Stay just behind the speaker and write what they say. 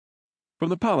From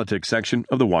the politics section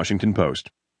of the Washington Post.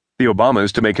 The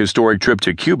Obamas to make historic trip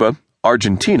to Cuba,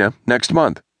 Argentina next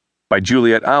month, by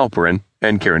Juliet, Eilperin,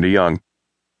 and DeYoung.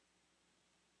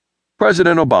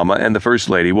 President Obama and the First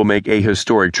Lady will make a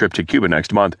historic trip to Cuba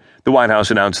next month, the White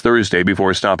House announced Thursday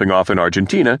before stopping off in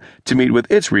Argentina to meet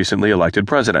with its recently elected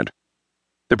president.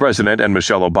 The president and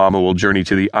Michelle Obama will journey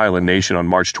to the island nation on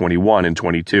March 21 and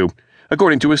 22,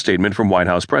 according to a statement from White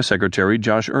House Press Secretary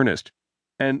Josh Earnest,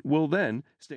 and will then stay